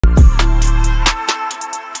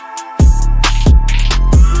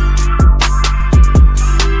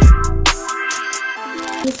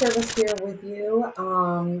Tina.Service here with you,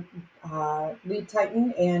 Lead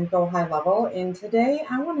Titan and GoHighlevel. And today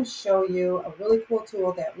I want to show you a really cool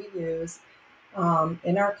tool that we use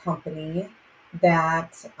in our company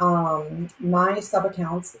that my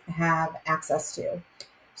sub-accounts have access to.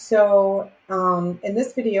 So in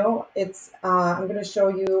this video, I'm going to show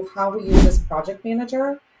you how we use this project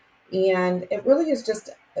manager. And it really is just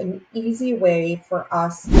an easy way for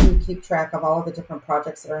us to keep track of all of the different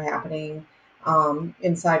projects that are happening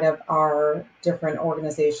inside of our different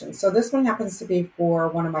organizations. So this one happens to be for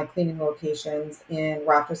one of my cleaning locations in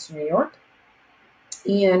Rochester, New York.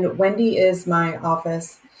 And Wendy is my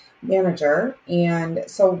office manager. And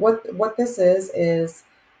so what this is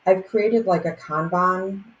I've created like a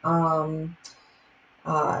Kanban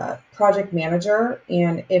project manager,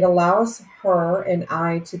 and it allows her and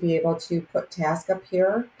I to be able to put tasks up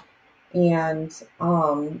here and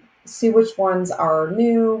see which ones are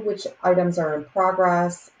new, which items are in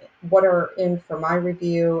progress, what are in for my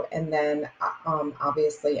review, and then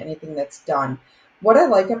obviously anything that's done. What I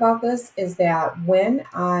like about this is that when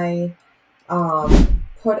I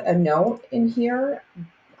put a note in here,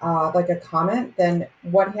 like a comment, then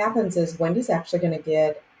what happens is Wendy's actually going to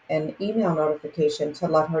get an email notification to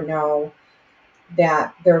let her know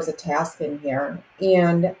that there's a task in here.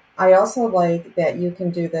 And I also like that you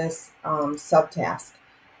can do this subtask.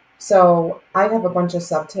 So I have a bunch of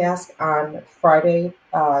subtasks on Friday,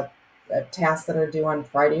 tasks that are due on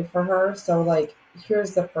Friday for her. So like,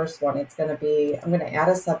 here's the first one. It's going to be, I'm going to add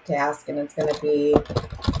a subtask, and it's going to be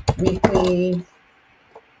weekly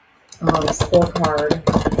scorecard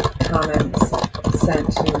comments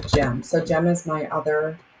sent to Jem. So Jem is my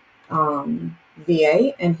other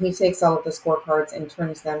VA, and he takes all of the scorecards and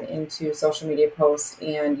turns them into social media posts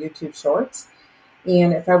and YouTube shorts.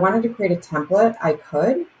 And if I wanted to create a template, I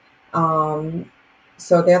could.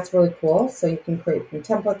 So that's really cool. So you can create from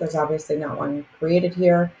template. There's obviously not one created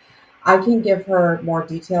here. I can give her more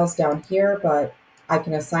details down here, but I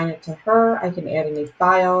can assign it to her. I can add any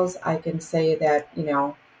files. I can say that, you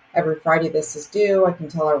know, every Friday this is due. I can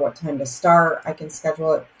tell her what time to start. I can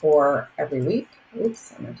schedule it for every week.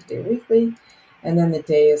 Oops, I meant to do weekly. And then the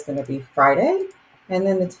day is going to be Friday. And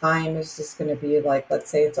then the time is just going to be like, let's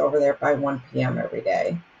say it's over there by 1 p.m. every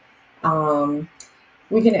day.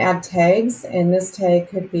 We can add tags, and this tag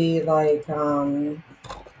could be like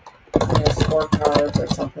scorecards or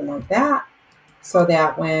something like that, so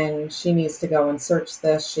that when she needs to go and search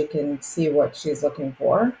this, she can see what she's looking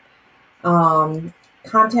for.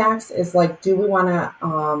 Contacts is like, do we want to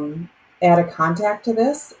add a contact to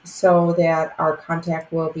this so that our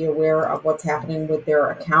contact will be aware of what's happening with their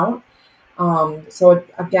account? So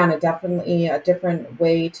again, definitely a different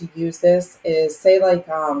way to use this is, say like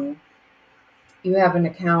you have an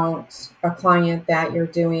account, a client that you're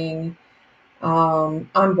doing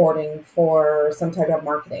onboarding for some type of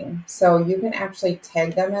marketing. So you can actually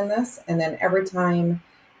tag them in this, and then every time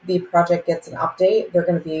the project gets an update, they're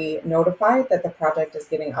going to be notified that the project is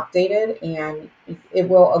getting updated, and it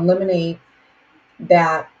will eliminate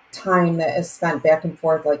that time that is spent back and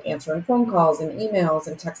forth, like answering phone calls and emails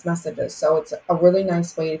and text messages. So it's a really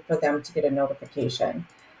nice way for them to get a notification.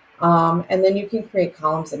 And then you can create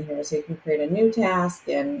columns in here. So you can create a new task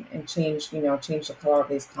and change the color of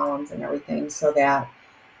these columns and everything, so that,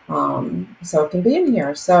 so it can be in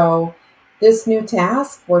here. So this new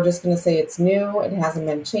task, we're just going to say it's new. It hasn't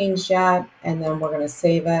been changed yet. And then we're going to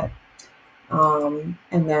save it, and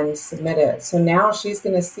then submit it. So now she's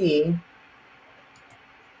going to see,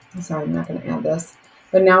 sorry, I'm not going to add this,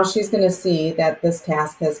 but now she's going to see that this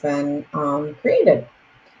task has been created.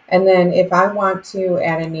 And then if I want to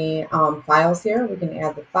add any files here, we can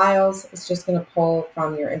add the files. It's just going to pull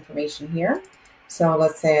from your information here. So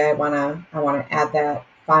let's say I want to add that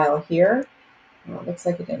file here. It looks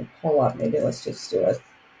like it didn't pull up. Maybe let's just do a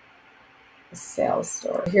sales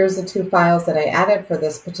story. Here's the two files that I added for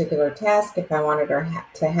this particular task. If I wanted her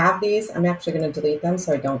to have these, I'm actually going to delete them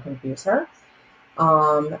so I don't confuse her.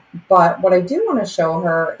 But what I do want to show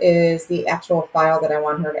her is the actual file that I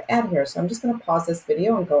want her to add here. So I'm just going to pause this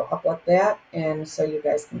video and go upload that, and so you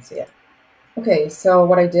guys can see it. Okay, so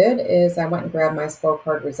what I did is I went and grabbed my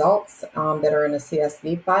scorecard results that are in a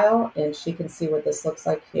CSV file, and she can see what this looks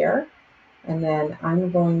like here. And then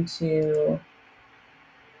I'm going to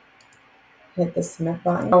hit the submit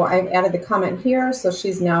button. Oh, I've added the comment here, so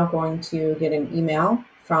she's now going to get an email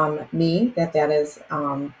from me that is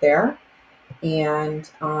there. And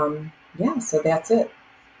yeah, so that's it.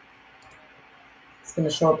 It's going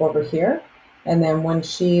to show up over here. And then when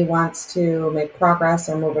she wants to make progress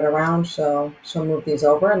or move it around, she'll move these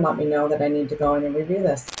over and let me know that I need to go in and review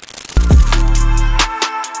this.